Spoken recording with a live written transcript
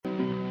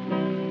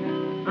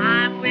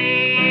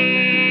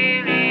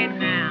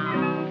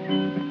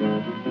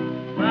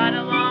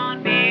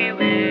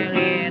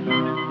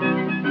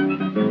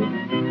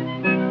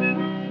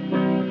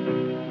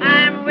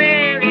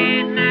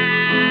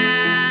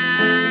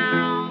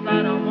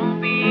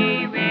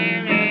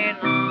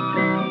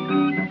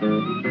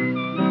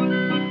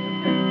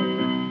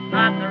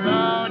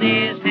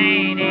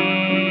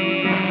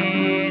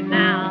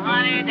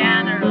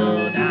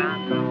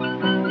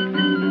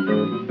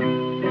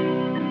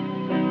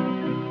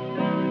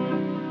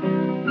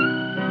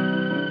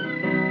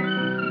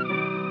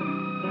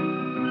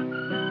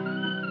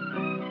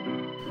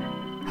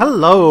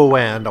Hello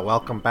and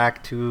welcome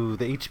back to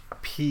the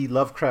H.P.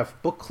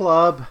 Lovecraft Book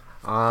Club.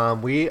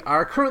 We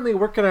are currently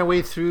working our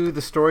way through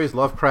the stories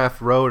Lovecraft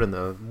wrote in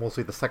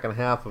mostly the second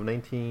half of the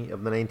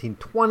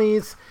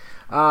 1920s.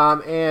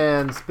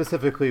 And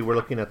specifically, we're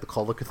looking at the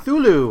Call of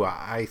Cthulhu.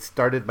 I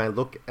started my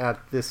look at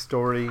this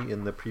story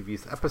in the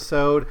previous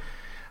episode,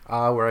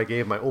 where I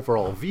gave my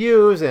overall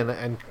views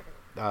and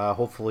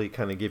hopefully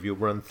kind of give you a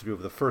run through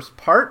of the first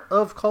part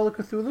of Call of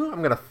Cthulhu. I'm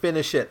going to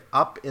finish it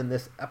up in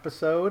this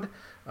episode.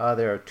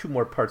 There are two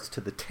more parts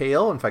to the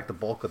tale. In fact, the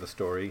bulk of the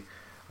story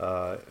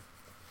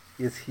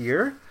is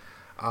here.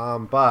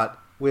 But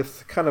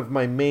with kind of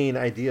my main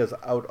ideas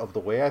out of the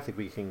way, I think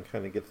we can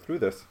kind of get through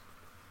this.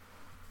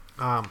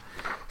 Now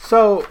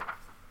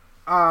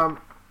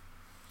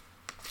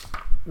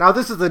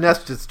this is the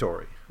nested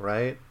story,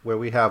 right? Where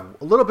we have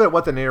a little bit of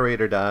what the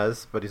narrator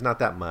does, but he's not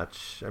that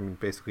much. I mean,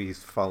 basically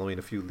he's following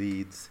a few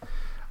leads.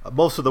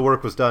 Most of the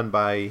work was done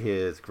by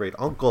his great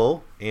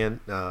uncle,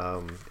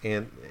 Angle,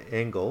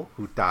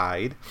 who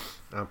died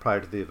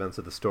prior to the events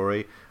of the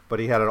story, but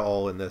he had it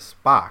all in this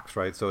box,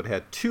 right? So it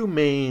had two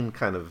main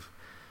kind of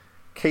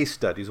case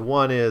studies.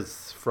 One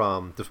is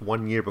from just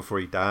 1 year before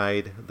he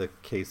died, the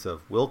case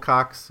of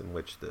Wilcox, in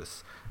which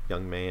this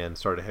young man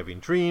started having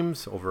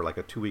dreams over like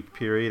a 2-week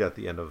period at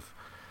the end of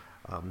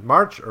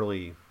March,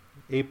 early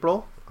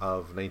April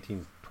of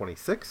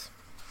 1926.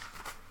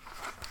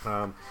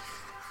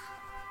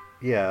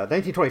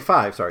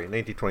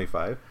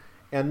 1925.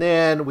 And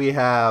then we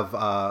have,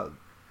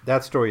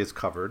 that story is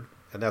covered,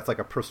 and that's like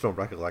a personal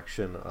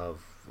recollection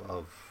of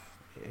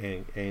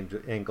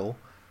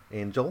Angel.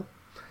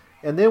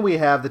 And then we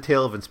have the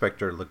tale of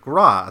Inspector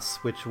Legras,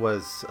 which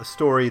was a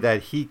story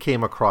that he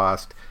came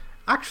across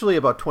actually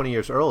about 20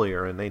 years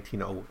earlier in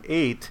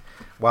 1908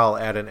 while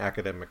at an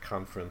academic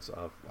conference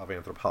of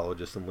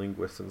anthropologists and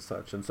linguists and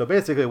such. And so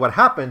basically what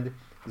happened,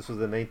 this was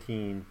in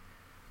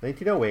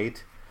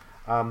 1908,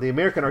 the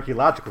American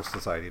Archaeological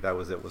Society, that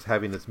was it, was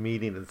having this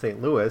meeting in St.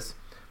 Louis.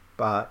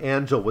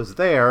 Angel was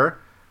there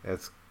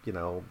as,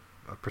 a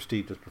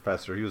prestigious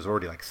professor. He was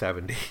already like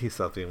 70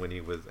 something when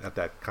he was at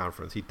that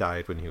conference. He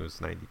died when he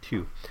was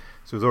 92.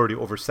 So he was already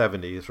over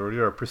 70. He's already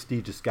a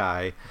prestigious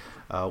guy,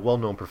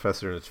 well-known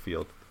professor in his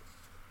field.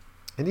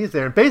 And he's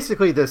there. And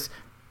basically this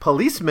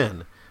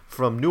policeman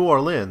from New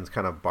Orleans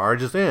kind of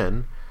barges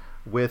in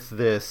with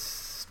this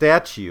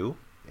statue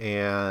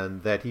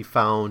and that he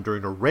found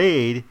during a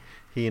raid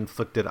he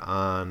inflicted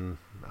on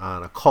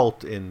a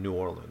cult in New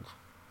Orleans.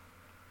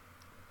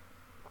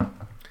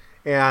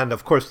 And,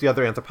 of course, the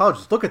other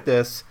anthropologists look at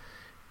this,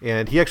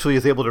 and he actually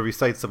is able to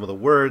recite some of the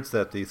words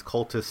that these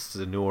cultists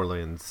in New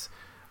Orleans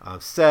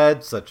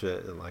said, such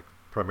as, like,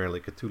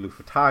 primarily Cthulhu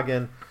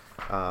Fhtagn.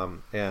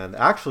 And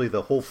actually,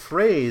 the whole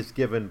phrase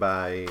given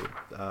by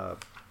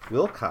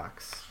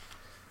Wilcox.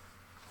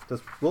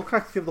 Does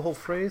Wilcox give the whole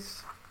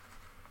phrase?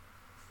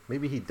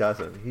 Maybe he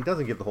doesn't. He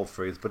doesn't give the whole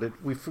phrase, but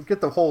we forget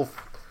the whole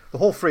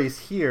phrase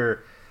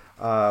here.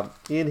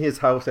 In his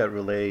house at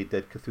Relay,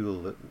 Dead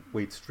Cthulhu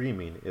waits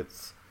dreaming.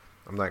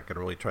 I'm not going to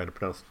really try to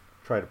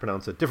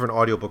pronounce it. Different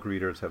audiobook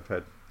readers have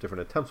had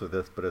different attempts with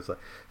this, but it's like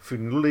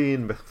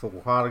Finulin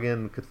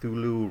Methwagen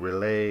Cthulhu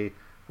Relay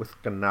with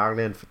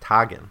Ganarlan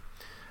Fhtagn.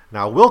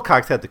 Now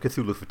Wilcox had the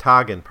Cthulhu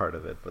Fhtagn part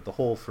of it, but the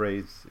whole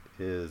phrase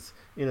is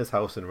in his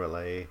house in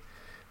Relay,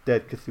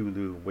 Dead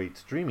Cthulhu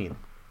waits dreaming.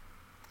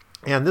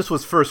 And this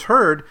was first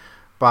heard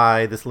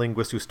by this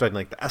linguist who studied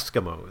like the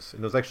Eskimos.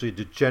 And it was actually a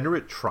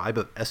degenerate tribe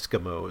of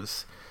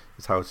Eskimos,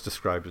 is how it's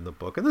described in the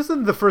book. And this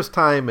isn't the first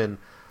time in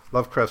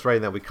Lovecraft's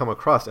writing that we come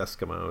across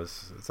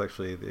Eskimos.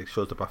 It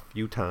shows up a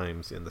few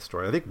times in the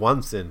story. I think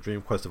once in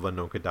Dream Quest of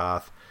Unknown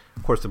Kadath.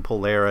 Of course, in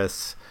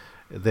Polaris,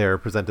 they're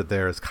presented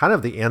there as kind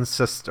of the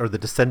ancestor or the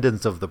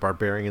descendants of the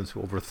barbarians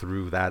who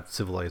overthrew that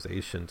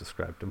civilization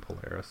described in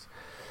Polaris.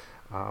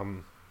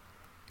 Of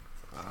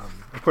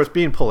course,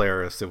 being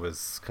Polaris, it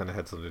was kind of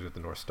had something to do with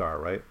the North Star,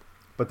 right?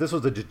 But this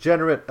was a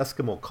degenerate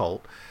Eskimo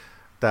cult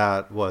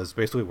that was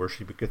basically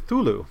worshiping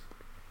Cthulhu,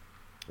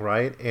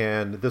 right?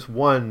 And this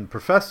one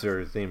professor,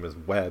 his name is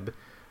Webb,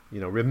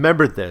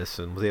 remembered this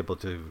and was able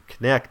to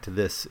connect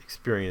this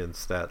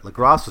experience that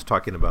Legras was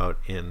talking about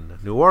in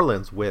New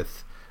Orleans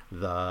with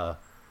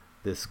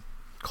this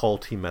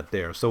cult he met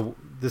there. So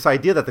this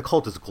idea that the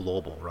cult is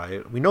global,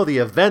 right? We know the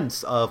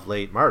events of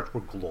late March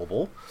were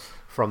global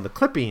from the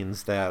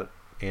clippings that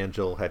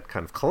Angel had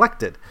kind of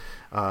collected.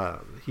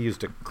 He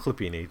used a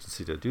clipping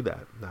agency to do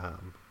that.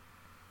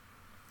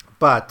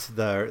 But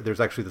there's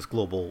actually this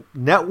global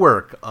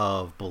network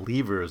of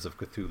believers of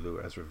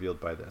Cthulhu as revealed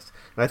by this.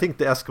 And I think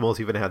the Eskimos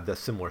even had a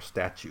similar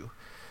statue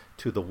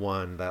to the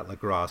one that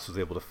Legras was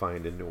able to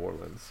find in New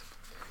Orleans.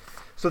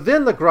 So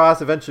then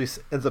Legras eventually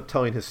ends up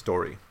telling his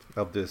story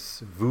of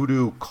this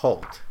voodoo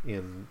cult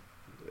in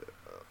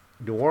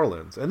New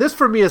Orleans. And this,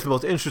 for me, is the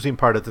most interesting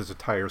part of this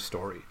entire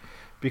story,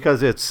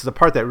 because it's the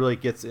part that really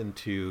gets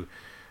into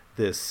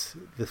this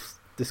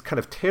kind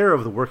of terror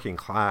of the working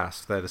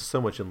class that is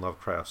so much in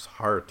Lovecraft's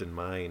heart and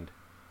mind.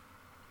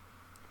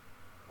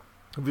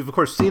 We've, of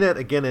course, seen it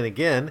again and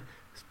again,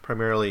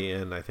 primarily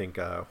in, I think,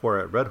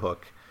 Horror at Red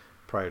Hook,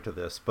 prior to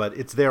this, but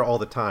it's there all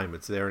the time.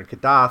 It's there in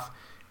Kadath.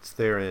 It's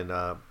there in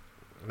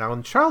now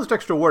in Charles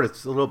Dexter Ward.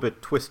 It's a little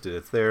bit twisted.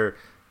 It's there.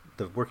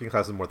 The working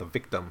class is more the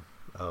victim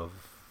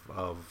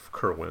of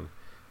Kerwin.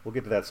 We'll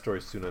get to that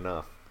story soon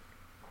enough.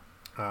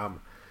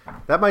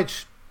 That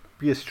might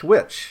be a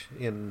switch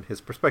in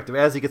his perspective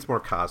as he gets more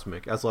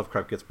cosmic, as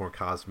Lovecraft gets more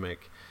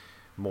cosmic,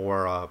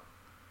 more,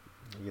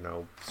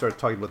 start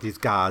talking about these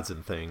gods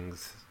and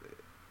things,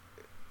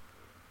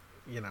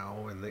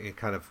 and the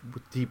kind of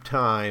deep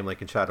time,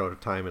 like in Shadow of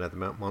Time and at the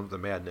Mountains of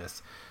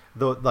Madness.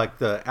 Though, like,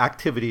 the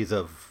activities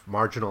of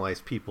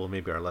marginalized people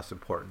maybe are less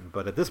important.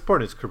 But at this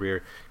point in his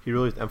career, he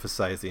really is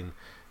emphasizing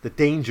the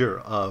danger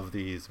of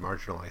these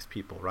marginalized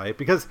people, right?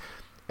 Because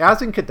as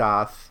in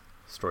Kadath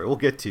story, we'll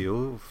get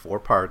to 4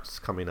 parts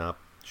coming up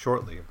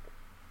shortly.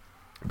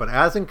 But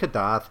as in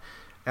Kadath,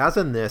 as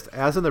in this,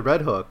 as in the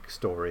Red Hook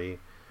story,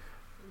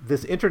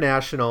 this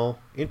international,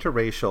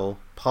 interracial,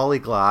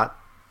 polyglot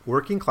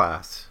working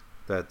class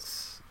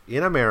that's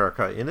in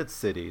America, in its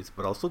cities,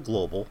 but also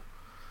global,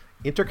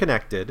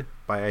 interconnected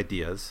by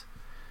ideas,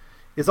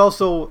 is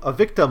also a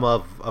victim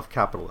of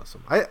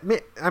capitalism.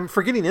 I'm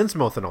forgetting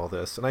Innsmouth in all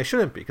this, and I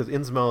shouldn't be, because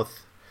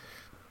Innsmouth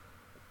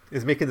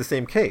is making the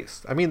same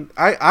case. I mean,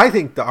 I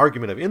think the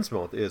argument of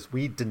Innsmouth is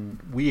we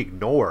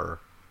ignore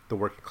the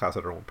working class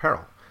at our own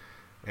peril.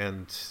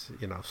 And,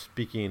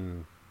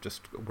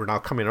 we're now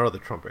coming out of the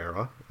Trump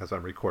era as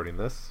I'm recording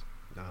this.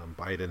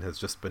 Biden has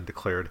just been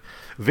declared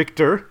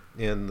victor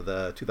in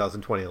the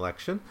 2020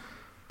 election.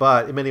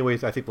 But in many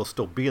ways, I think we'll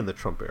still be in the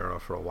Trump era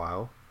for a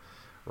while,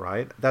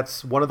 right?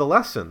 That's one of the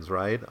lessons,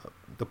 right?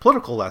 The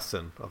political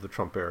lesson of the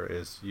Trump era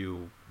is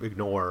you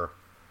ignore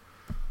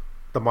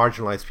the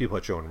marginalized people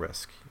at your own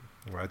risk,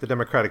 right? The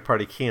Democratic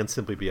Party can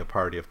simply be a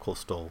party of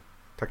coastal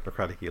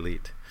technocratic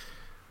elite.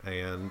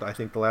 And I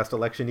think the last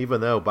election,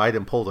 even though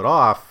Biden pulled it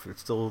off, it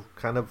still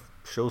kind of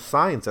shows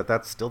signs that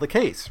that's still the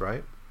case,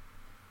 right?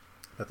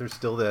 That there's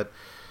still that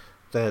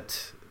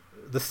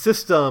the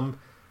system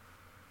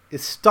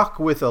is stuck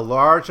with a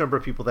large number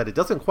of people that it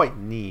doesn't quite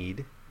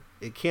need.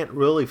 It can't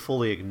really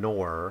fully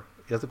ignore.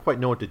 It doesn't quite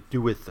know what to do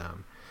with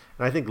them.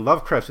 And I think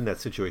Lovecraft's in that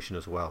situation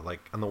as well.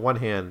 Like, on the one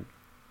hand,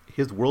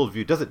 his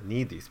worldview doesn't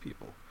need these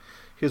people.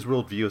 His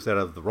worldview is that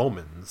of the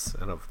Romans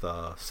and of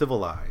the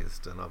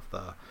civilized and of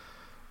the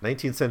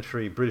 19th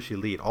century British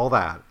elite, all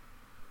that.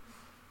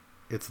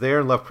 It's there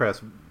in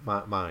Lovecraft's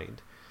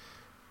mind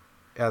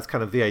as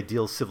kind of the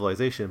ideal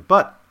civilization.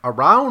 But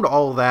around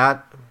all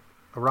that,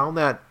 around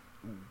that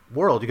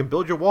world, you can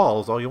build your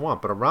walls all you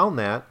want, but around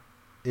that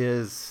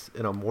is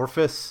an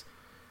amorphous,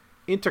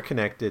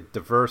 interconnected,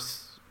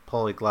 diverse,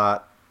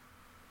 polyglot,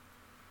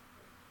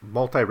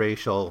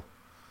 multiracial,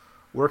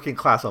 working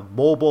class of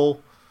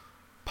mobile,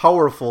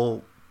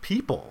 powerful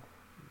people.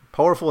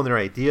 Powerful in their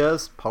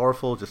ideas,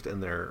 powerful just in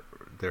their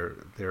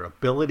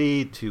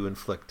ability to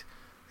inflict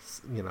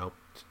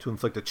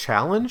a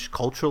challenge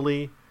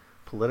culturally,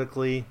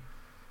 politically,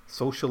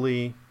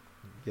 socially,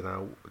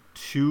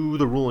 to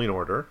the ruling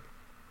order.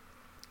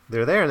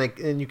 They're there,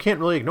 and you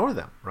can't really ignore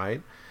them,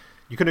 right?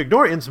 You can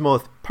ignore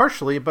Innsmouth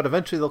partially, but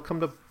eventually they'll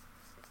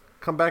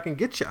come back and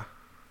get you,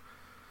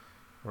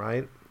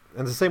 right?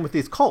 And it's the same with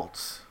these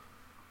cults,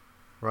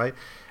 right?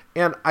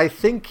 And I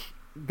think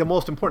the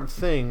most important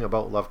thing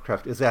about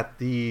Lovecraft is that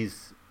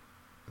these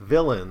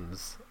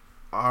villains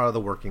are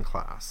the working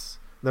class.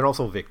 They're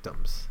also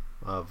victims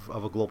of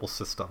a global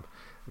system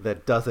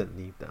that doesn't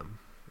need them.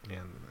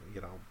 And,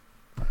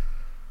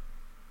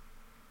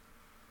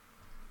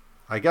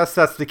 I guess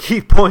that's the key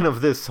point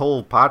of this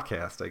whole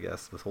podcast, I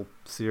guess, this whole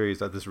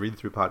series of this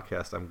read-through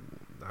podcast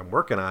I'm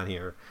working on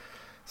here.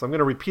 So I'm going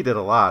to repeat it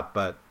a lot,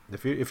 but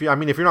if you're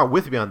not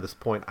with me on this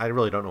point, I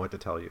really don't know what to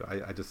tell you.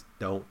 I just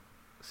don't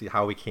see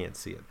how we can't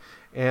see it.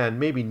 And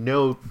maybe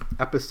no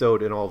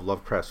episode in all of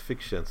Lovecraft's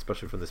fiction,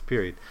 especially from this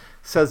period,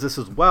 says this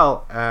as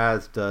well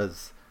as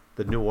does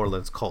the New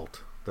Orleans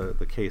cult,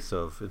 the case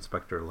of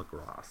Inspector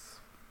Legros.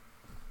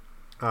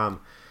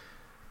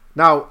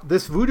 Now,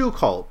 this voodoo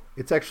cult,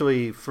 it's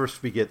actually,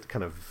 first we get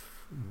kind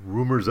of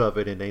rumors of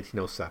it in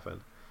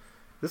 1907.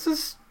 This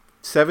is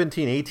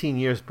 17, 18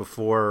 years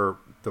before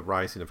the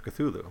rising of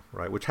Cthulhu,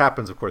 right? Which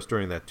happens, of course,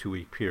 during that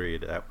 2-week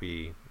period that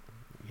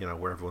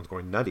where everyone's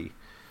going nutty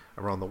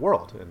around the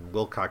world. And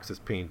Wilcox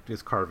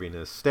is carving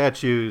his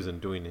statues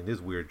and doing in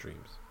his weird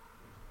dreams.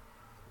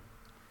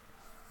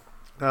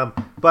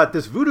 But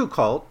this voodoo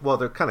cult, well,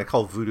 they're kind of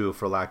called voodoo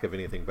for lack of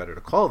anything better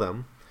to call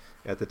them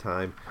at the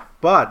time,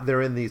 but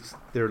they're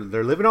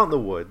living out in the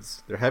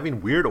woods. They're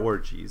having weird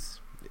orgies.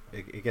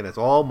 Again, it's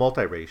all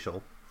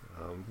multiracial.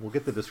 We'll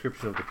get the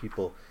description of the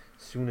people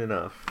soon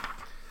enough.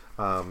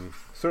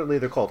 Certainly,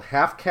 they're called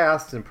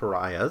half-castes and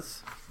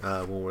pariahs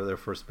when they're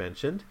first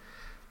mentioned.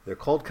 They're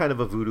called kind of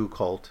a voodoo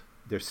cult.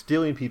 They're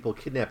stealing people,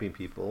 kidnapping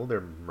people.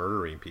 They're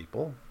murdering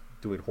people,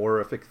 doing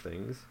horrific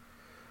things.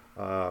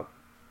 They're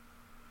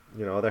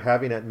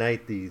having at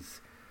night these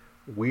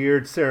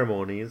weird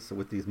ceremonies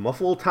with these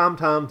muffled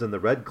tom-toms and the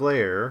red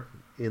glare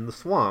in the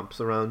swamps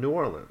around New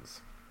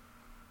Orleans.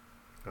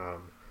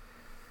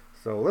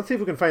 So let's see if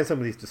we can find some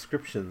of these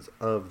descriptions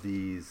of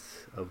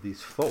these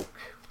folk.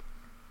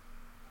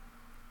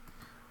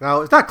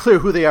 Now, it's not clear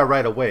who they are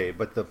right away,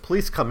 but the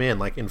police come in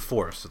like in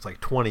force. It's like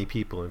 20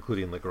 people,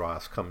 including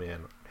Legros, come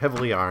in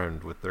heavily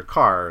armed with their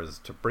cars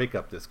to break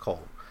up this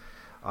cult.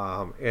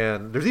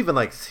 And there's even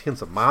like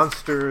hints of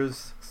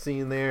monsters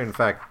seen there. In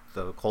fact,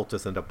 the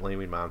cultists end up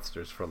blaming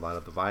monsters for a lot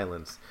of the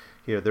violence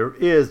here.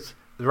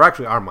 There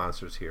actually are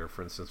monsters here.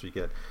 For instance, we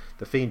get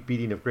the faint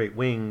beating of great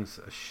wings,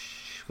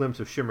 a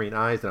glimpse of shimmering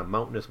eyes, and a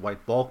mountainous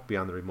white bulk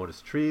beyond the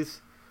remotest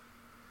trees.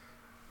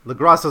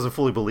 Legros doesn't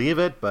fully believe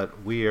it,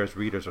 but we as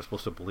readers are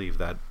supposed to believe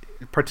that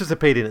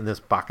participating in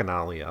this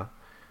bacchanalia,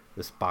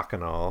 this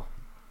bacchanal,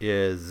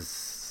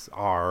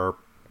 are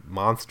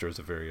monsters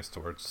of various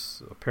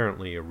sorts,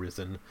 apparently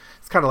arisen.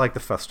 It's kind of like the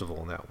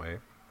festival in that way.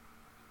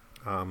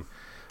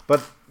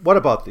 But what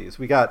about these?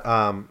 We got,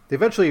 they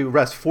eventually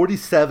arrest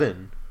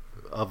 47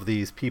 of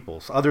these people.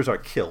 So others are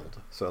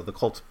killed. So the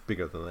cult's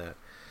bigger than that.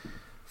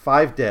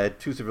 5 dead,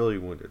 2 severely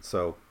wounded.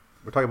 So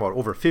we're talking about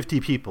over 50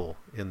 people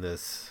in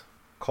this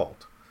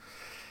cult.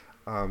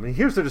 And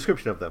here's the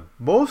description of them.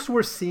 Most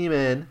were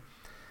seamen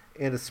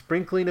and a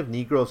sprinkling of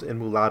Negroes and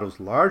mulattoes,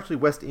 largely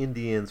West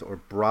Indians or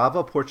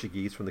Brava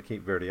Portuguese from the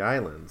Cape Verde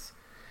Islands,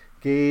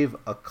 gave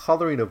a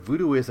coloring of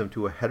voodooism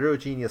to a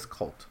heterogeneous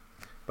cult.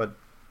 But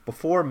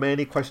before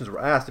many questions were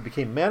asked, it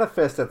became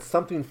manifest that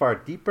something far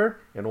deeper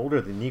and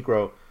older than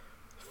Negro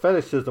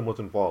fetishism was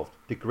involved.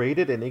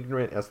 Degraded and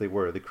ignorant as they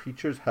were, the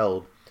creatures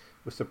held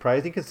with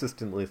surprising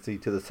consistency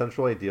to the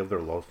central idea of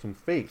their loathsome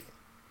faith.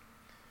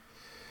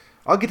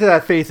 I'll get to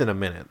that faith in a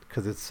minute,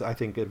 because it's, I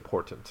think,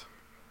 important.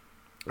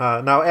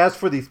 Now, as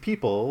for these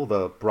people,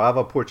 the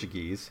Brava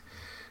Portuguese,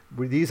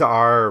 these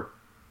are,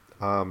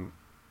 well,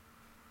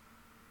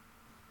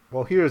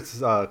 here's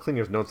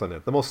Klinger's notes on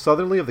it. The most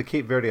southerly of the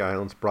Cape Verde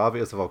Islands, Brava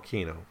is a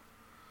volcano.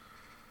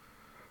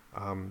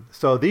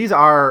 So these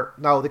are,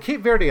 now the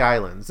Cape Verde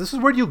Islands, this is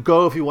where you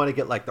go if you want to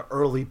get like the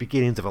early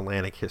beginnings of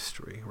Atlantic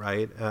history,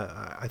 right?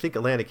 I think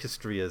Atlantic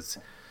history is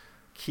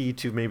key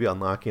to maybe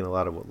unlocking a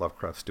lot of what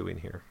Lovecraft's doing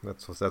here.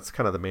 That's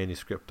kind of the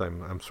manuscript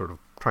I'm sort of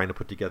trying to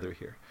put together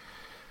here.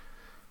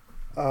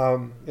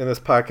 And this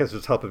podcast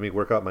is helping me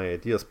work out my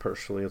ideas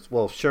personally as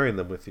well as sharing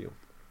them with you.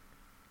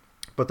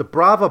 But the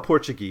Brava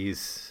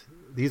Portuguese,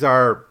 these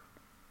are,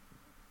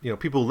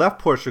 people who left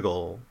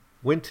Portugal,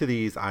 went to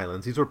these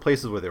islands. These were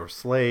places where there were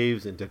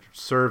slaves, indentured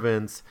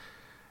servants.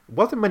 It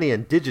wasn't many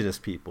indigenous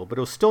people, but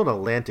it was still an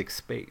Atlantic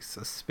space,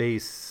 a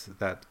space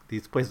that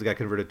these places got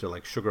converted to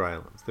like sugar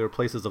islands. They were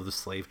places of the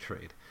slave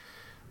trade.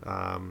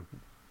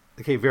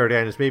 The Cape Verde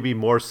Islands may be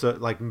more so,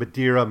 like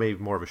Madeira may be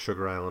more of a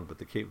sugar island, but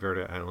the Cape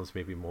Verde Islands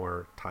may be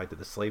more tied to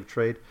the slave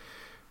trade.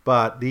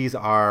 But these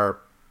are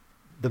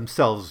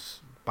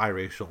themselves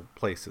biracial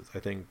places. I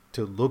think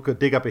to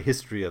dig up a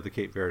history of the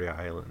Cape Verde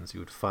Islands, you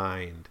would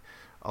find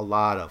a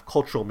lot of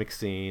cultural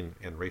mixing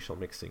and racial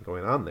mixing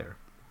going on there.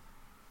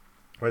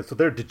 Right, so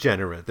they're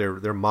degenerate.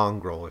 They're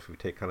mongrel. If we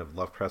take kind of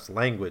Lovecraft's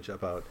language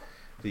about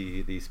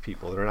these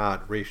people, they're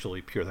not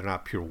racially pure. They're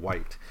not pure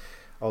white,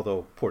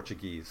 although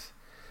Portuguese.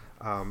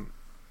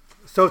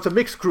 So it's a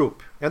mixed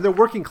group, and they're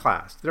working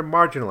class. They're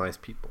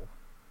marginalized people.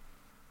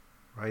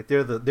 Right,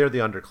 they're the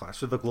underclass.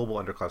 They're the global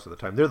underclass of the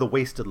time. They're the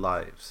wasted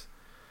lives,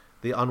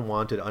 the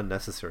unwanted,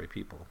 unnecessary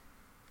people.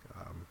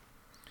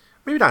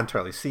 Maybe not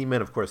entirely. Seamen,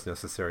 of course,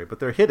 necessary, but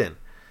they're hidden,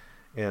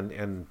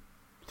 and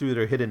through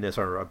their hiddenness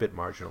are a bit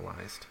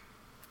marginalized.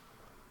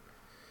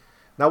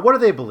 Now, what do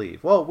they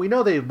believe? Well, we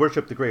know they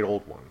worship the great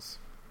old ones.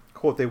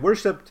 Quote, they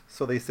worshipped,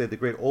 so they say, the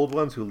great old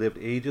ones who lived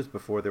ages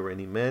before there were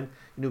any men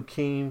and who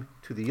came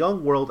to the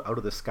young world out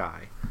of the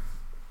sky.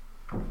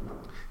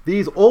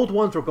 These old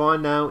ones were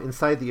gone now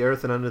inside the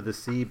earth and under the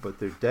sea, but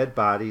their dead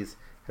bodies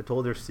had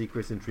told their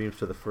secrets and dreams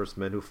to the first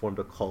men who formed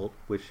a cult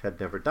which had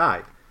never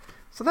died.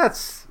 So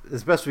that's,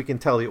 as best we can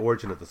tell, the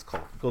origin of this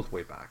cult. It goes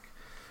way back.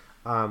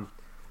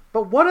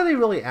 But what are they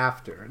really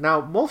after?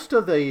 Now, most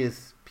of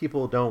these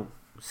people don't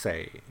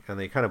say, and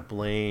they kind of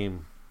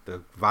blame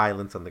the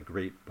violence on the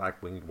great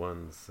black-winged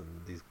ones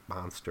and these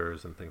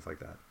monsters and things like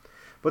that.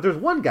 But there's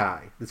one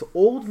guy, this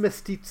old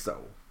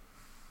mestizo.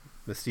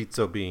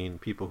 Mestizo being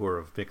people who are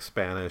of mixed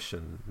Spanish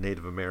and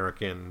Native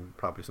American,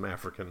 probably some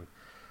African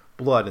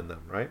blood in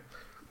them, right?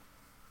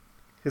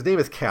 His name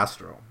is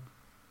Castro.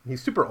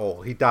 He's super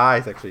old. He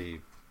dies, actually,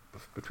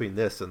 between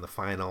this and the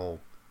final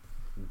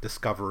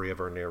discovery of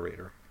our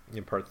narrator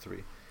in part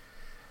 3.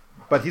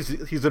 But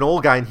he's an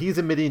old guy, and he's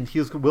admitting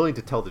he's willing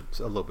to tell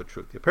a little bit of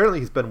truth. Apparently,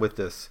 he's been with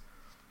this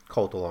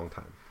cult a long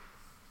time.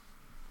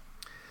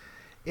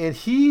 And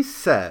he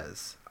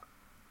says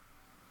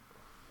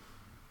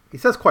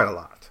quite a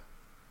lot.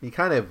 He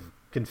kind of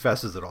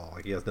confesses it all,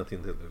 like he has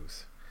nothing to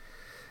lose.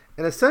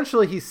 And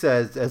essentially, he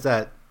says is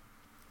that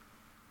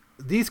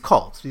these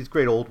cults, these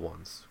great old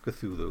ones,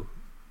 Cthulhu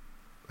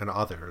and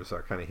others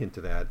are kind of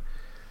hinted at,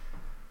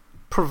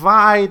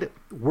 provide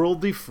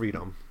worldly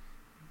freedom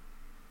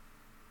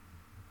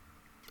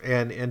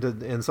and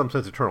in some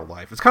sense eternal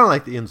life. It's kind of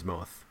like the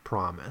Innsmouth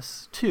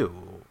promise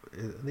too.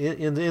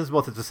 In the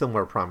Innsmouth, it's a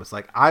similar promise.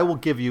 Like, I will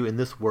give you in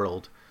this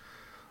world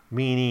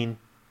meaning,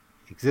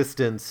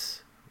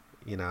 existence,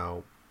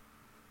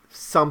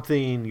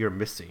 something you're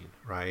missing,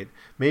 right?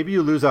 Maybe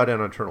you lose out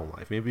on eternal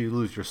life. Maybe you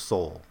lose your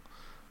soul,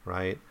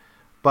 right?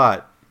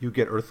 But you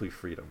get earthly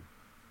freedom.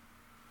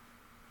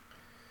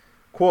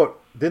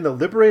 Quote, then the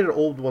liberated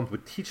old ones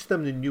would teach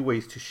them the new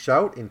ways to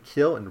shout and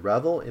kill and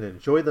revel and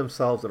enjoy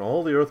themselves, and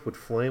all the earth would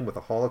flame with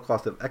a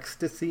holocaust of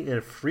ecstasy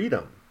and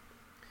freedom.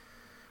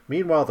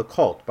 Meanwhile, the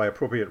cult, by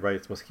appropriate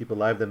rites, must keep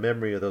alive the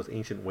memory of those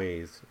ancient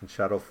ways and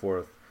shadow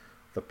forth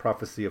the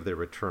prophecy of their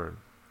return.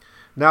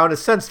 Now, in a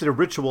sense, the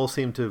ritual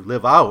seemed to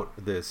live out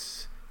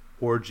this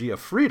orgy of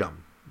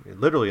freedom,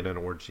 literally an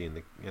orgy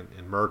in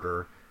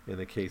murder in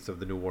the case of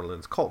the New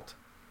Orleans cult,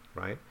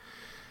 right?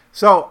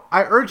 So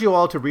I urge you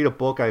all to read a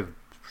book I've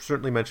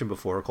certainly mentioned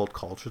before called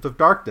Cultures of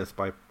Darkness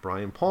by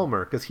Brian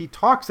Palmer, because he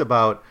talks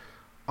about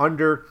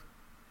underground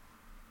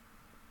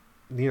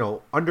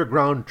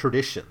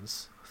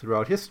traditions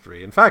throughout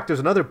history. In fact, there's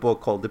another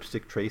book called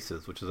Lipstick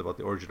Traces, which is about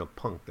the origin of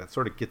punk, that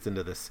sort of gets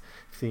into this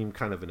theme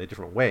kind of in a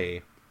different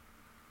way,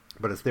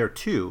 but it's there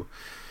too,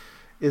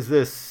 is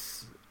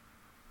this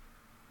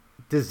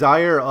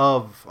desire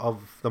of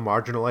the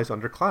marginalized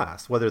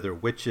underclass, whether they're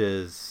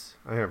witches,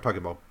 I'm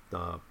talking about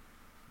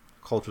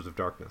Cultures of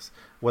Darkness,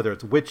 whether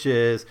it's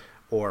witches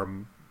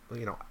or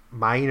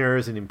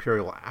miners in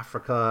Imperial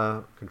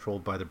Africa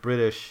controlled by the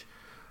British,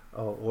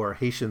 or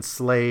Haitian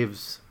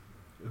slaves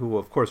who,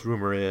 of course,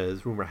 rumor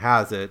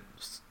has it,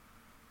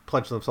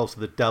 pledged themselves to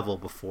the devil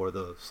before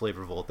the slave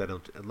revolt that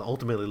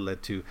ultimately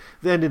led to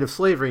the ending of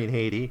slavery in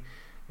Haiti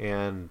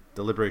and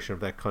the liberation of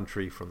that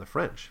country from the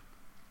French.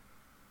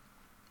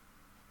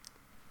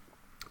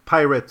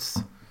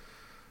 Pirates,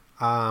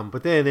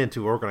 but then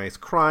into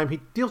organized crime.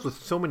 He deals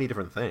with so many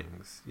different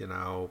things,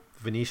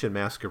 Venetian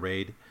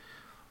Masquerade,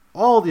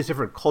 all these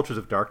different cultures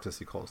of darkness,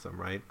 he calls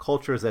them, right?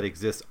 Cultures that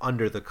exist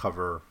under the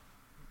cover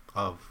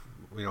of,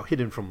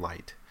 hidden from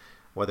light,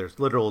 whether it's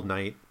literal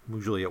night.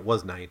 Usually it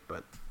was night,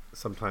 but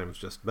sometimes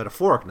just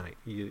metaphoric night.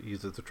 He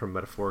uses the term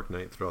metaphoric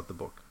night throughout the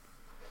book.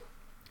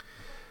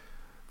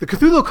 The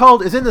Cthulhu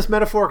cult is in this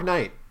metaphoric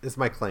night, is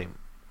my claim.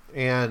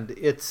 And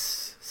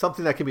it's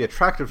something that can be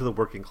attractive to the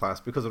working class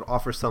because it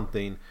offers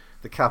something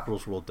the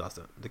capitalist world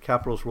doesn't. The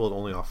capitalist world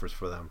only offers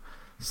for them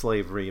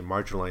slavery,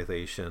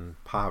 marginalization,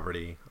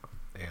 poverty,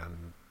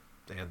 and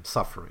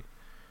suffering.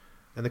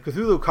 And the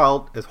Cthulhu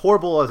cult, as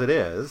horrible as it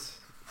is,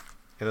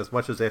 and as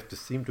much as they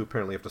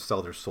apparently have to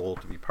sell their soul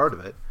to be part of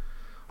it,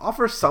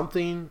 offers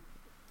something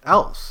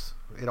else.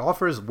 It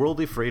offers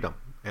worldly freedom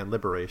and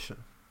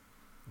liberation,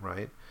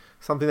 right?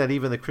 Something that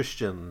even the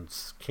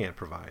Christians can't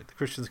provide. The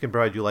Christians can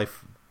provide you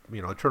life,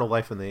 eternal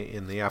life in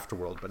the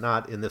afterworld, but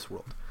not in this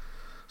world.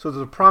 So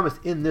there's a promise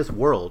in this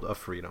world of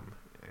freedom,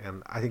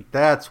 and I think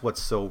that's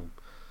what's so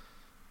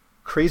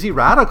crazy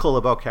radical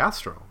about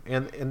Castro.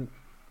 And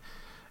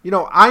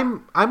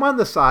I'm on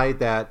the side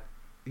that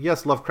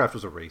yes, Lovecraft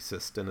was a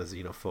racist and a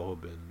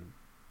xenophobe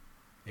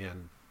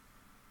and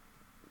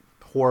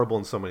horrible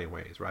in so many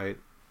ways, right?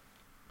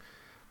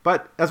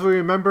 But as we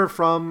remember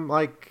from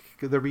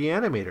the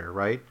Reanimator,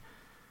 right?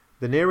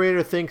 The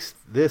narrator thinks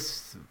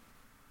this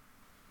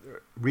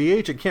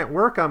reagent can't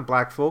work on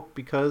black folk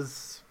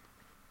because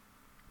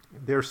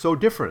they're so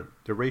different.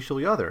 They're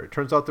racially other. It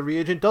turns out the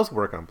reagent does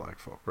work on black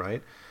folk,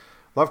 right?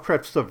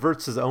 Lovecraft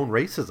subverts his own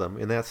racism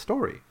in that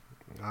story.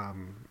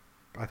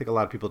 I think a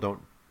lot of people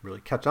don't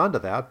really catch on to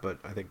that, but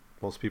I think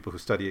most people who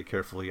study it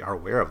carefully are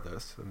aware of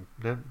this. And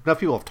enough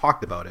people have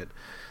talked about it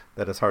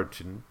that it's hard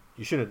to...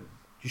 You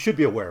should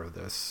be aware of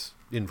this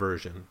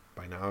inversion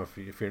by now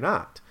if you're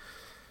not.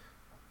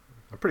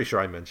 I'm pretty sure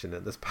I mentioned it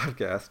in this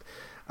podcast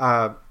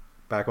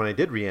back when I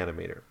did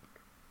Reanimator.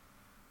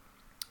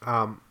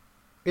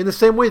 In the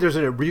same way, there's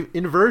an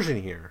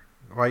inversion here,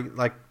 right?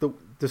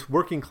 This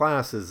working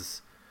class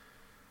is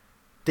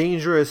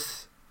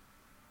dangerous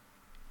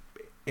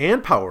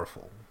and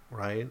powerful,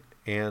 right?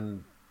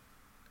 And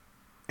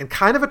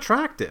kind of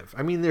attractive.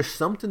 I mean, there's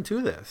something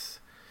to this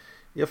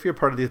if you're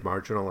part of these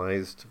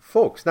marginalized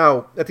folks.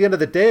 Now, at the end of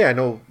the day, I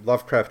know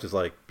Lovecraft is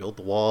build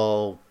the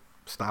wall,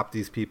 stop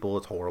these people,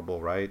 it's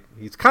horrible, right?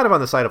 He's kind of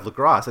on the side of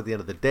Legras at the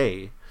end of the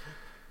day.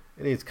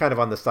 And he's kind of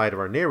on the side of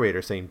our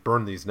narrator saying,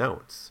 burn these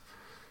notes.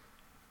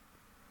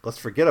 Let's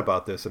forget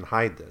about this and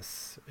hide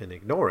this and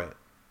ignore it.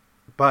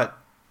 But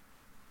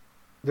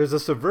there's a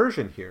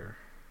subversion here,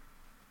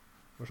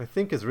 which I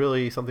think is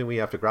really something we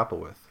have to grapple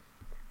with.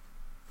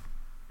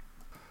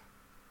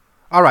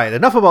 All right,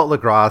 enough about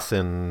Legras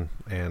and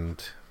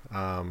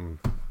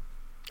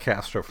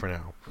Castro for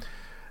now.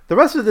 The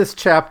rest of this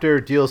chapter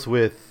deals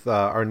with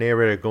our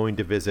narrator going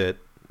to visit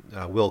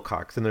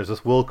Wilcox, and there's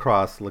this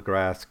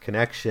Wilcox-Legras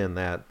connection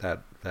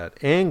that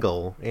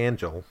Angel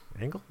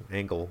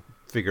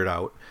figured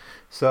out.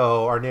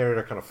 So our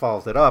narrator kind of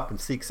follows it up and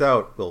seeks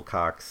out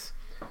Wilcox,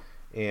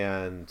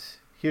 and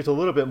hears a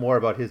little bit more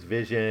about his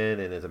vision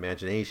and his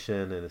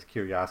imagination and his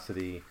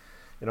curiosity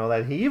and all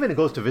that. He even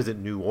goes to visit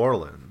New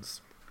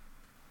Orleans,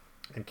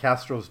 and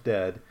Castro's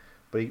dead,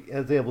 but he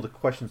is able to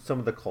question some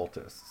of the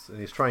cultists, and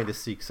he's trying to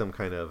seek some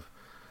kind of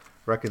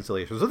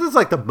reconciliation. So this is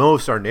like the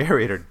most our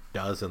narrator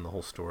does in the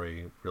whole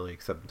story, really,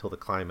 except until the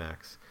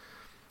climax,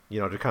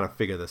 to kind of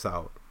figure this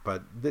out.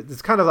 But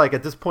it's kind of like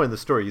at this point in the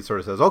story, he sort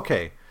of says,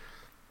 okay,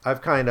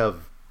 I've kind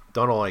of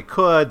done all I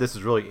could. This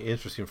is really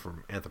interesting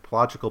from an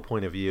anthropological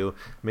point of view.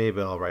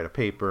 Maybe I'll write a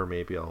paper.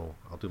 Maybe I'll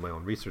do my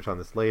own research on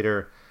this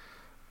later.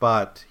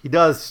 But he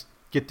does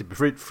get to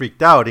be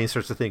freaked out, and he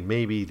starts to think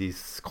maybe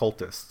these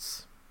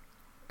cultists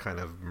kind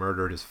of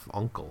murdered his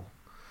uncle,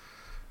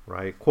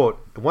 right?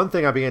 Quote, "The one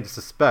thing I began to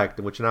suspect,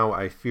 and which now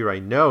I fear I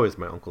know is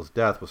my uncle's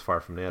death, was far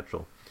from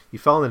natural. He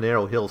fell in the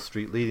narrow hill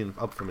street leading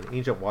up from an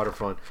ancient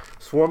waterfront,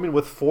 swarming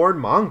with foreign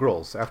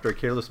mongrels after a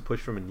careless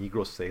push from a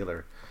Negro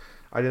sailor.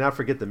 I did not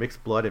forget the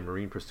mixed blood and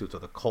marine pursuits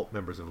of the cult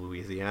members of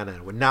Louisiana,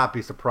 and would not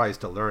be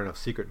surprised to learn of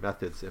secret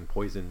methods and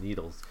poison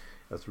needles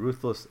as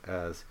ruthless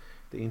as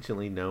the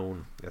anciently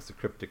known as the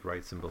cryptic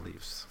rites and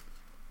beliefs."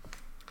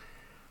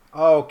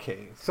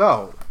 Okay,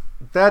 so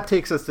that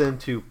takes us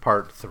into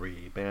part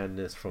 3,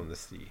 Madness from the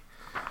Sea.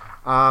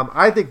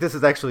 I think this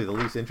is actually the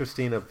least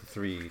interesting of the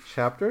 3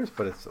 chapters,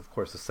 but it's of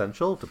course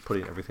essential to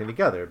putting everything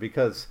together,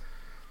 because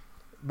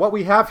what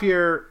we have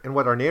here and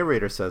what our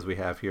narrator says we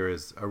have here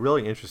is a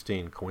really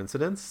interesting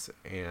coincidence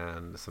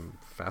and some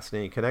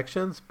fascinating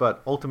connections,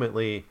 but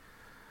ultimately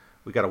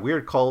we got a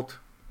weird cult,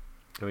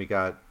 and we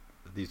got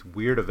these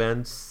weird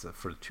events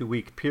for a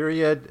 2-week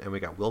period, and we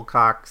got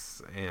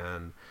Wilcox,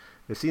 and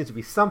there seems to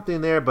be something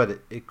there,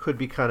 but it could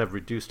be kind of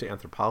reduced to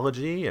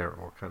anthropology,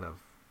 or kind of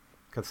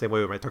the same way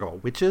we might talk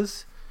about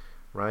witches,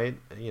 right?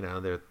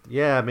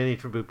 Many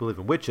people believe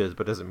in witches,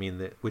 but it doesn't mean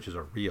that witches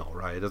are real,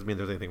 right? It doesn't mean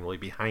there's anything really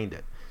behind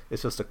it.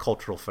 It's just a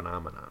cultural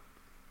phenomenon,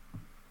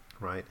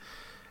 right?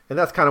 And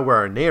that's kind of where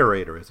our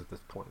narrator is at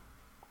this point.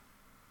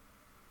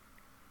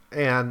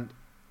 And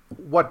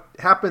what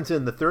happens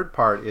in the third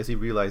part is he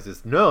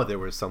realizes, no, there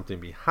was something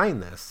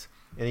behind this,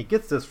 and he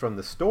gets this from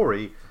the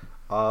story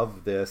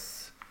of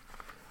this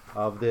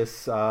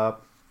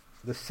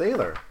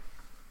sailor.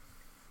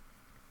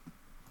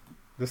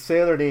 The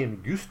sailor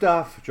named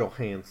Gustav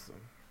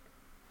Johansen.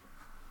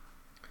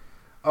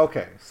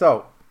 Okay,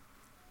 so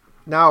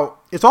now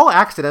it's all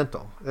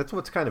accidental. That's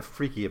what's kind of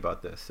freaky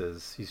about this,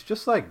 is he's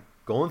just like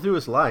going through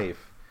his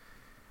life,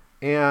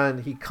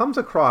 and he comes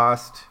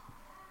across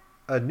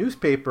a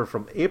newspaper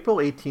from April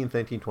 18th,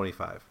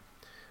 1925.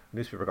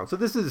 Newspaper called. So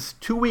this is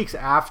 2 weeks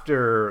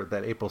after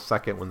that April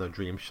 2nd when the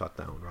dream shut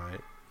down,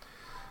 right?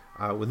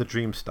 When the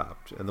dream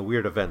stopped and the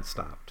weird events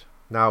stopped.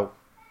 Now,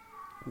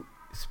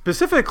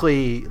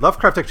 specifically,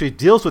 Lovecraft actually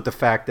deals with the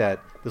fact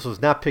that this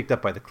was not picked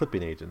up by the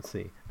clipping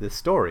agency, this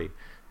story,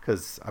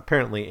 because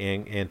apparently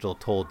Angell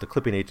told the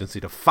clipping agency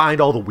to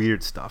find all the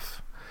weird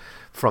stuff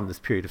from this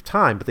period of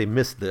time, but they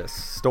missed this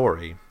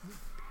story.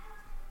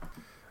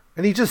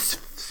 And he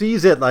just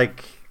sees it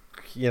like,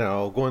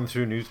 going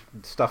through news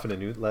stuff in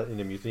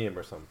a museum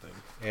or something,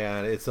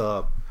 and it's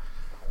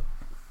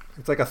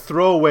like a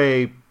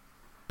throwaway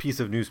piece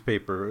of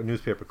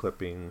newspaper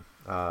clipping,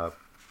 or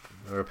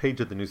a page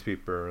of the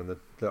newspaper, and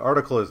the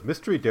article is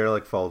 "Mystery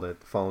Derelict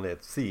Fallen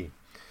at Sea."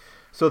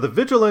 So the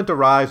Vigilant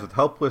arrives with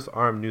helpless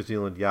armed New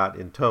Zealand yacht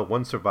in tow,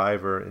 one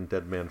survivor and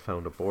dead man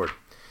found aboard.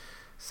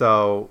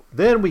 So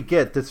then we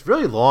get this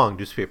really long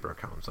newspaper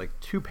account, it's like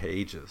 2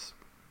 pages,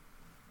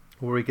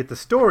 where we get the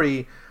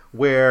story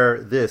where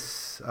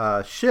this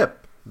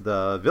ship,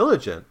 the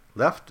Vigilant,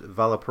 left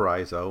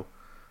Valparaiso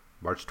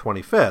March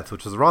 25th,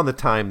 which was around the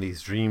time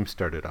these dreams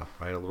started up,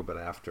 right, a little bit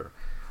after.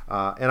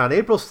 And on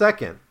April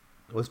 2nd,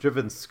 was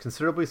driven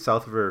considerably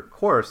south of her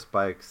course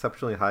by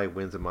exceptionally high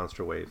winds and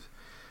monster waves.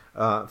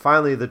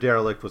 Finally, the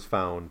derelict was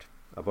found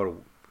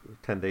about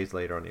 10 days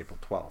later on April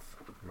 12th,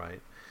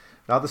 right?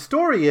 Now, the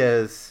story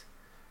is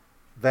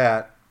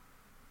that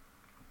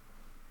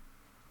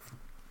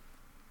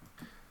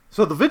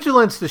so the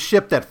Vigilant's the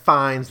ship that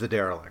finds the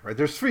derelict, right?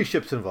 There's 3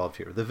 ships involved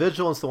here. The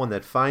Vigilant's the one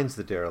that finds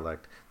the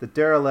derelict. The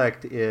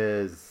derelict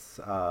is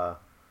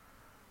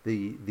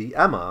the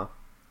Emma,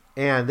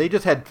 and they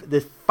just had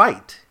this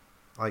fight.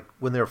 Like,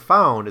 when they're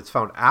found, it's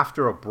found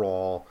after a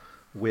brawl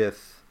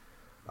with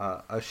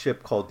a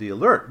ship called the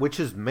Alert, which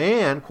is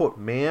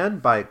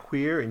manned by a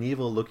queer and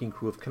evil-looking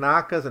crew of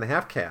Kanakas and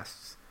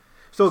half-castes.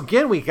 So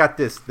again, we got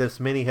this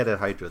many-headed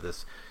hydra,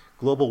 this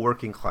global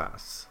working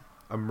class,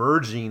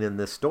 emerging in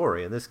this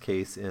story, in this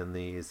case, in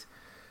these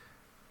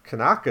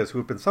Kanakas who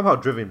have been somehow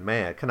driven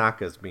mad.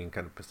 Kanakas being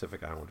kind of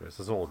Pacific Islanders.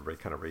 It's an old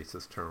kind of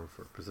racist term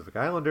for Pacific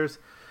Islanders.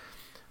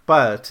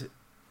 But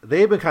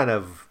they've been kind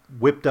of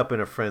whipped up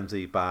in a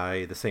frenzy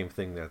by the same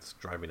thing that's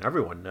driving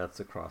everyone nuts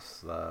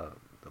across the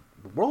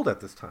world at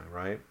this time,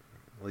 right?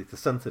 At least the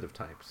sensitive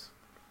types,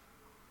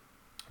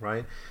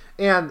 right?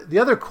 And the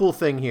other cool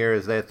thing here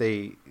is that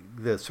the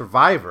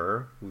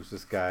survivor, who's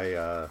this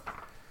guy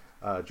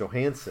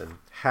Johansen,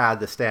 had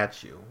the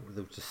statue,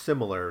 which is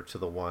similar to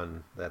the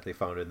one that they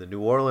found in the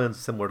New Orleans,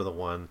 similar to the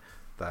one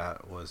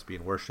that was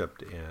being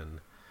worshipped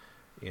in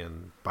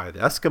by the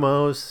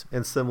Eskimos,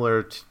 and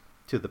similar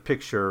to the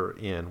picture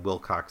in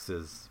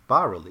Wilcox's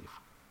bas-relief.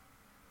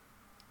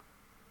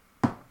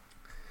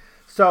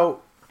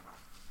 So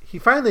he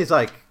finally is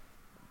like,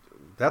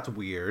 that's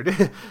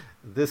weird.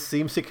 this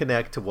seems to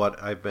connect to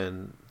what I've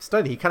been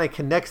studying. He kind of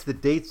connects the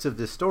dates of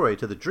this story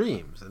to the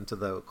dreams and to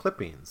the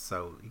clippings.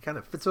 So he kind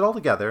of fits it all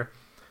together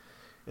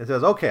and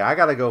says, okay, I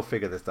got to go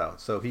figure this out.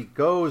 So he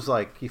goes,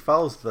 he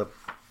follows the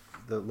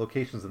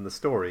locations in the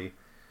story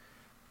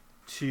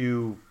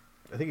to,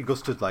 I think he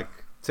goes to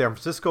San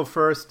Francisco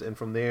first, and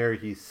from there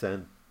he's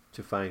sent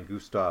to find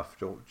Gustav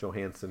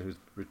Johansen, who's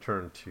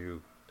returned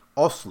to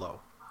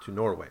Oslo, to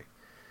Norway.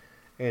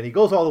 And he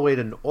goes all the way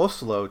to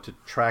Oslo to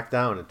track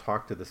down and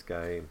talk to this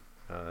guy,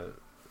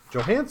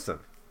 Johansen.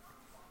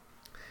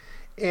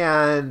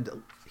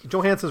 And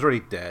Johansen's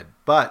already dead,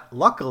 but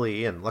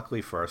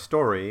luckily for our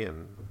story,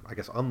 and I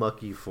guess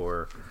unlucky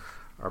for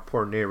our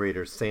poor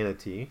narrator's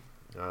sanity,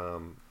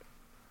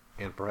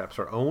 and perhaps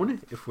our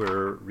own, if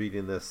we're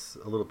reading this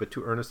a little bit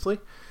too earnestly,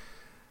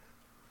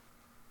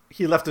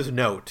 he left his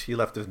note, he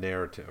left his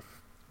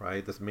narrative,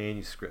 right? This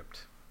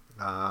manuscript.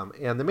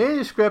 And the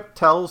manuscript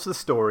tells the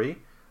story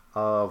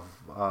of,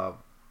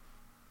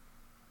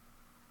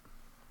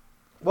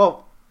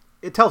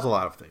 it tells a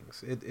lot of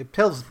things. It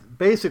tells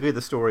basically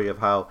the story of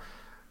how,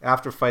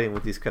 after fighting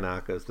with these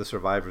Kanakas, the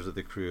survivors of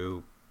the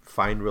crew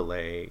find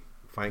R'lyeh,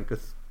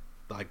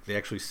 they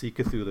actually see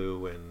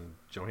Cthulhu, and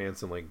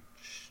Johansen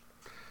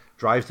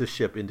drives the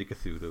ship into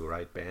Cthulhu,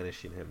 right,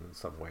 banishing him in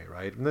some way,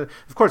 right? And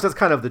of course, that's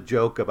kind of the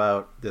joke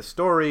about this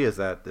story, is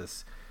that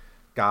this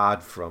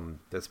god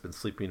that's been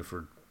sleeping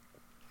for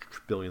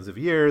billions of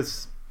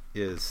years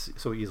is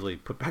so easily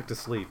put back to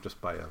sleep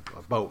just by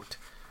a boat,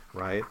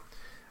 right?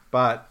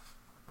 But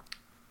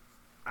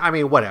I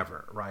mean,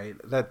 whatever, right?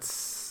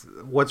 That's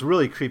what's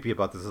really creepy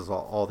about this, is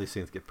all these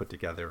things get put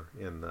together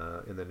in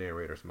the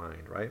narrator's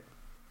mind, right?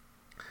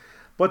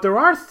 But there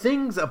are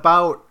things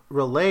about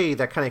R'lyeh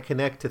that kind of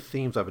connect to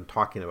themes I've been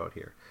talking about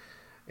here.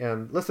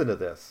 And listen to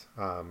this.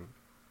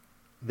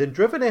 Then,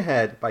 driven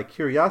ahead by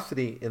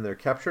curiosity in their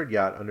captured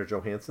yacht under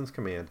Johansen's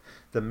command,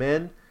 the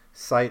men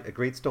sight a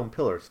great stone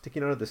pillar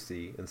sticking out of the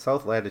sea in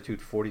south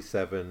latitude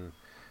 47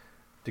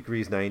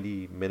 degrees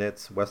 90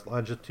 minutes, west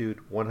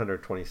longitude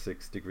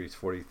 126 degrees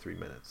 43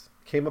 minutes.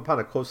 Came upon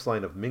a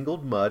coastline of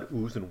mingled mud,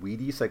 ooze, and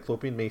weedy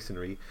cyclopean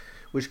masonry,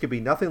 which could be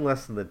nothing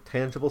less than the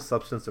tangible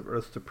substance of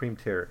Earth's supreme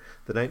terror,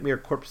 the nightmare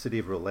corpse city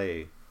of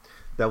R'lyeh,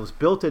 that was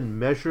built in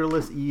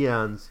measureless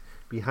eons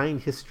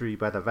behind history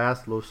by the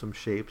vast loathsome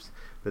shapes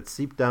that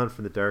seeped down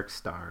from the dark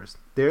stars.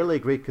 There lay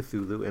great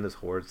Cthulhu and his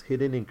hordes,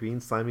 hidden in green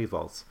slimy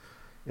vaults,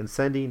 and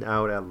sending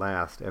out at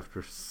last,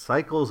 after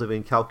cycles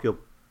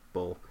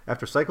incalculable,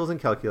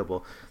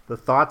 the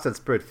thoughts that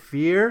spread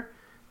fear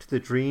to the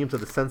dreams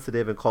of the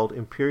sensitive and called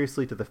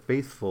imperiously to the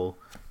faithful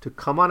to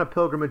come on a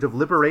pilgrimage of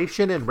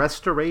liberation and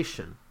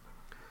restoration.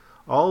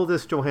 All of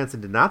this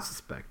Johansen did not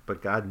suspect,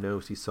 but God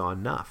knows he saw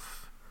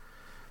enough.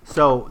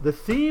 So the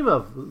theme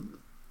of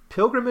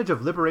pilgrimage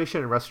of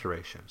liberation and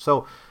restoration.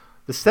 So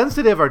the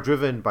sensitive are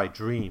driven by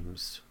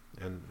dreams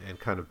and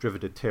kind of driven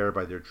to terror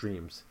by their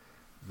dreams.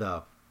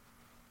 The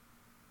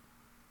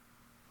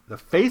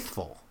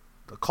faithful,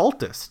 the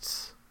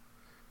cultists,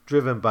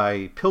 driven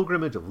by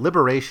pilgrimage of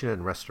liberation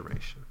and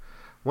restoration.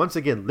 Once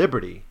again,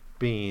 liberty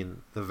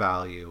being the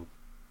value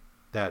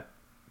that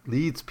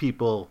leads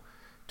people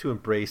to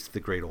embrace the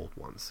great old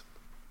ones.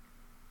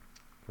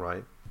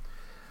 Right?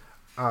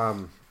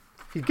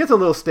 He gets a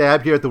little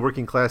stab here at the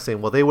working class,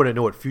 saying, well, they wouldn't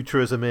know what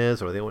futurism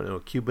is, or they wouldn't know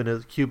what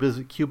cubism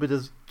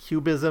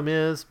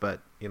is, but,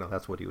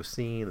 that's what he was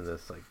seeing in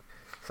this,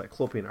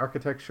 cyclopean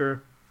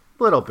architecture.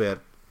 A little bit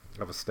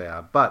of a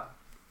stab, but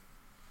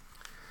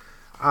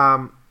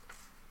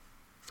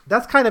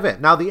that's kind of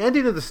it. Now, the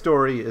ending of the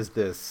story is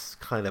this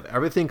kind of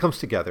everything comes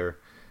together,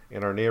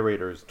 and our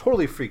narrator is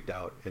totally freaked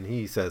out, and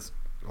he says,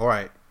 all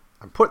right,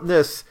 I'm putting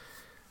this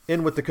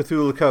in with the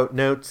Cthulhu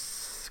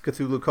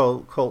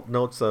cult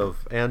notes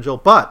of Angel,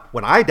 but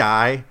when I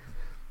die,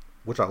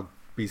 which I'll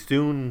be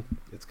soon,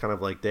 it's kind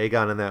of like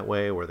Dagon in that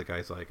way, where the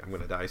guy's like, I'm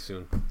going to die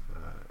soon.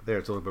 There,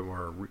 it's a little bit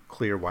more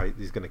clear why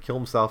he's going to kill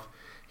himself.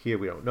 Here,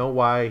 we don't know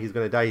why he's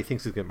going to die. He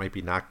thinks he might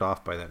be knocked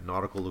off by that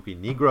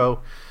nautical-looking Negro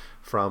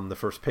from the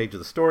first page of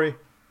the story.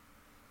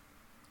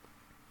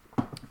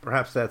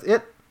 Perhaps that's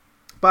it.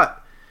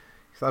 But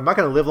he said, I'm not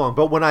going to live long.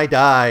 But when I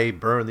die,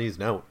 burn these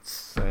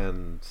notes.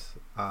 And,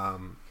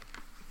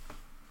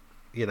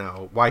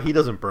 why he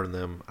doesn't burn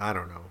them, I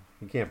don't know.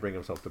 He can't bring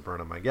himself to burn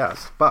them, I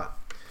guess. But,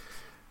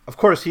 of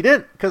course, he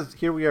didn't, because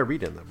here we are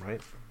reading them,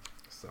 right?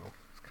 So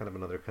it's kind of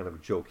another kind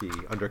of jokey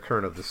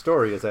undercurrent of the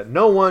story, is that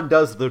no one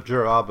does the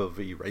job of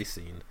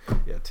erasing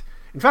it.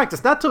 In fact,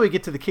 it's not till we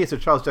get to the case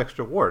of Charles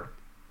Dexter Ward,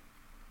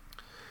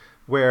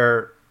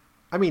 where,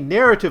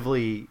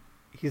 narratively,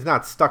 he's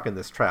not stuck in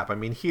this trap.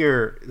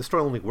 Here, the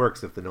story only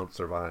works if the notes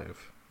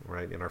survive,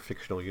 right, in our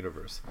fictional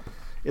universe.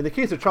 In the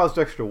case of Charles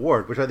Dexter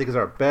Ward, which I think is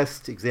our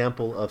best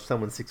example of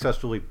someone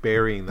successfully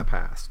burying the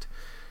past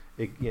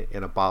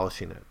and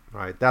abolishing it,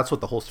 right? That's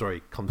what the whole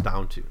story comes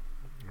down to,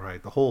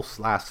 right? The whole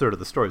last third of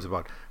the story is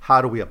about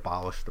how do we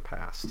abolish the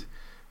past,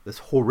 this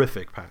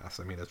horrific past.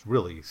 It's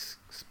really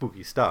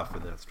spooky stuff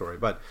in that story,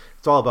 but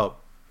it's all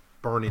about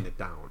burning it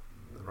down,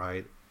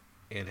 right?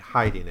 And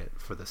hiding it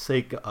for the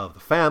sake of the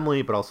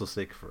family, but also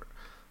sake for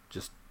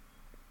just,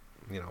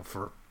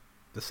 for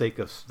the sake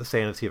of the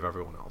sanity of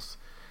everyone else.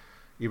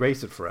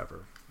 Erase it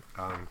forever.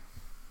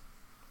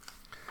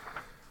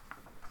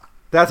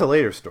 That's a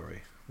later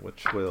story,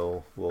 which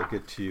we'll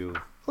get to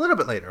a little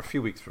bit later, a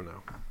few weeks from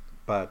now.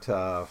 But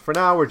for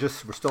now, we're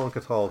still in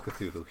Call of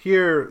Cthulhu.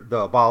 Here,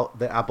 the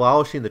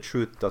abolishing the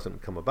truth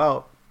doesn't come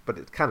about, but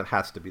it kind of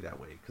has to be that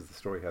way because the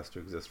story has to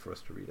exist for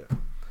us to read it.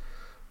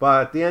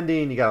 But the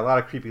ending, you got a lot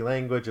of creepy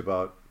language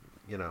about,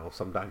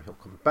 sometime he'll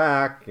come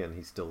back and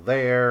he's still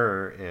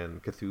there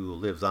and Cthulhu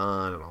lives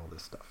on and all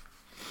this stuff.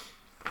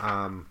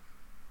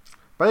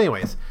 But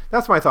anyways,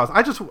 that's my thoughts. I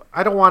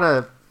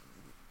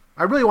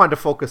really wanted to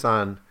focus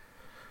on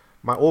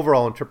my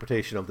overall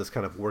interpretation of this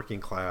kind of working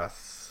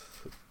class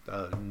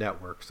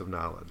networks of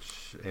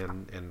knowledge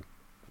and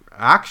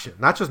action,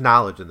 not just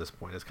knowledge in this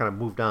point. It's kind of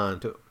moved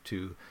on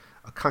to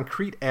a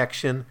concrete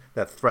action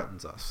that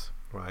threatens us,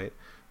 right?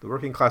 The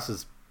working class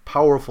is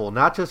powerful,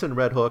 not just in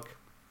Red Hook,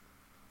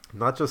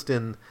 not just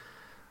in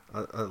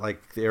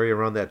like the area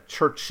around that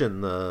church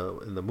in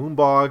the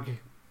Moonbog,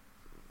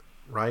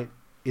 right?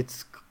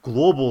 It's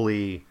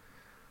globally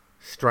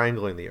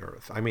strangling the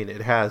earth. I mean,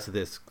 it has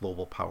this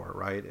global power,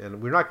 right?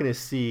 And we're not going to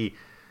see,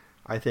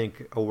 I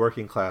think, a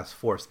working class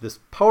force this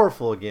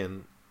powerful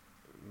again,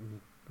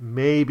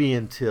 maybe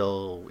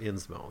until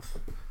Innsmouth,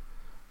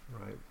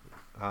 right?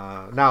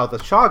 Now, the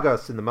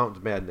Chagas in the Mountains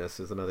of Madness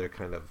is another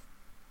kind of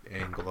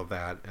angle of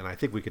that, and I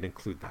think we can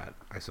include that,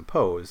 I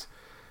suppose,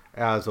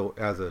 as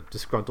a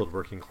disgruntled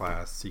working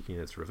class seeking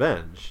its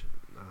revenge.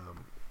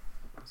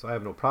 So I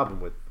have no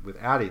problem with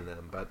adding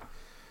them, but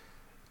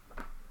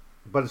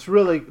it's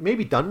really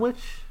maybe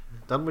Dunwich.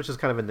 Dunwich is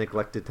kind of a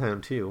neglected town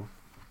too,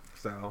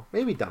 so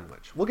maybe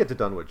Dunwich. We'll get to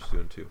Dunwich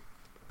soon too.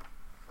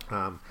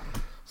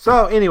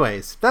 So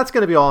anyways, that's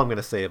going to be all I'm going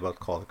to say about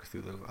Call of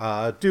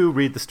Cthulhu. Do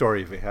read the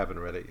story if you haven't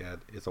read it yet.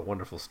 It's a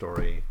wonderful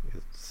story.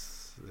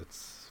 It's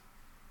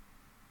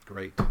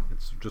great.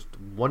 It's just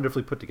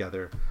wonderfully put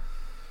together.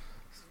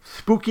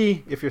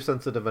 Spooky if you're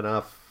sensitive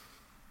enough.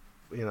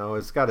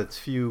 It's got a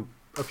few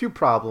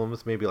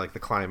problems. Maybe like the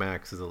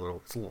climax is a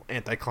little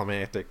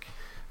anticlimactic,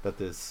 that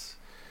this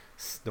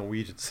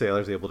Norwegian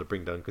sailor is able to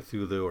bring down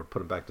Cthulhu or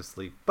put him back to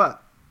sleep.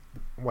 But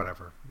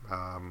whatever.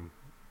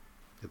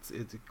 It's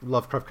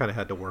Lovecraft kind of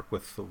had to work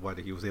with what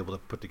he was able to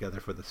put together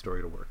for the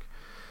story to work.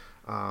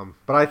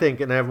 But I think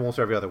in almost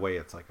every other way,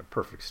 it's like a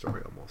perfect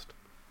story almost.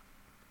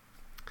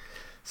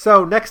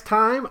 So next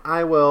time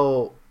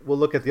we'll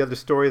look at the other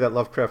story that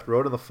Lovecraft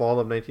wrote in the fall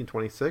of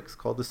 1926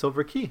 called The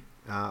Silver Key.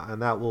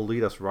 And that will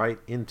lead us right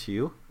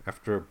into,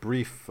 after a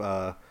brief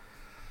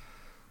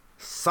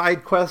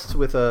side quest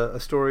with a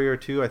story or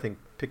two, I think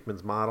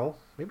Pickman's Model.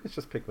 Maybe it's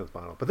just Pickman's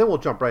Model. But then we'll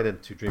jump right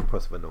into Dream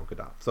Quest of Unknown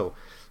Kadath. So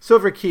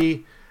Silver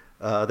Key,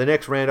 the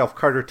next Randolph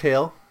Carter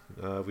tale.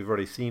 We've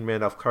already seen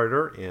Randolph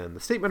Carter and the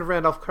Statement of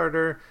Randolph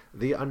Carter,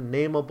 The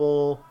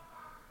Unnameable,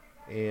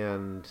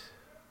 and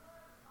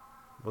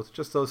was it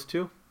just those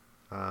two?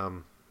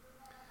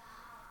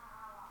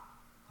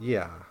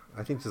 Yeah,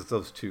 I think just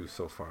those two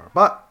so far.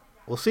 But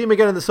we'll see him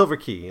again in the Silver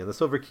Key, and the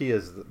Silver Key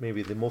is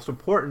maybe the most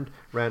important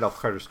Randolph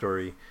Carter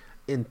story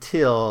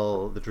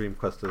until the Dream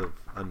Quest of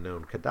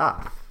Unknown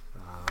Kadath.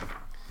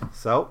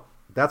 So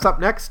that's up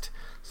next.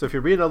 So if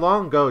you're reading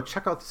along, go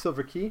check out the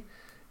Silver Key,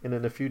 and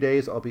in a few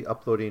days I'll be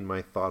uploading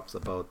my thoughts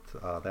about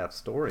that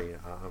story.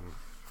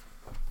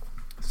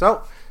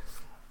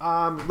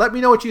 Let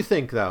me know what you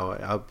think, though,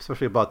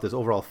 especially about this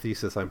overall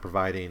thesis I'm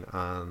providing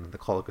on the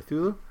Call of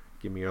Cthulhu.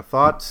 Give me your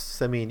thoughts.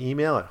 Send me an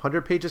email at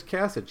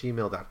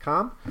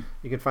 100pagescast@gmail.com.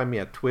 You can find me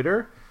at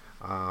Twitter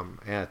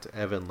at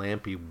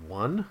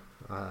EvanLampy1.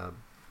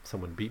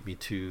 Someone beat me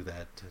to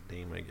that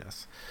name, I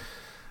guess.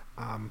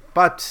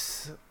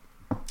 But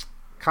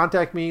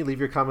contact me. Leave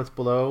your comments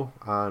below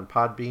on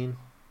Podbean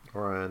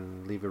or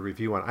leave a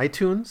review on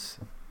iTunes.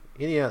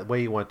 Any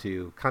way you want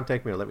to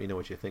contact me or let me know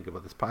what you think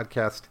about this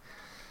podcast,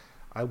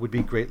 I would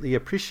be greatly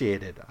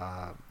appreciated.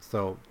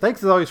 So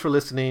thanks as always for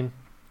listening,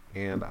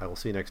 and I will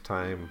see you next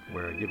time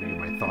where I'm giving you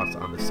my thoughts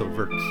on the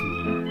Silver Key.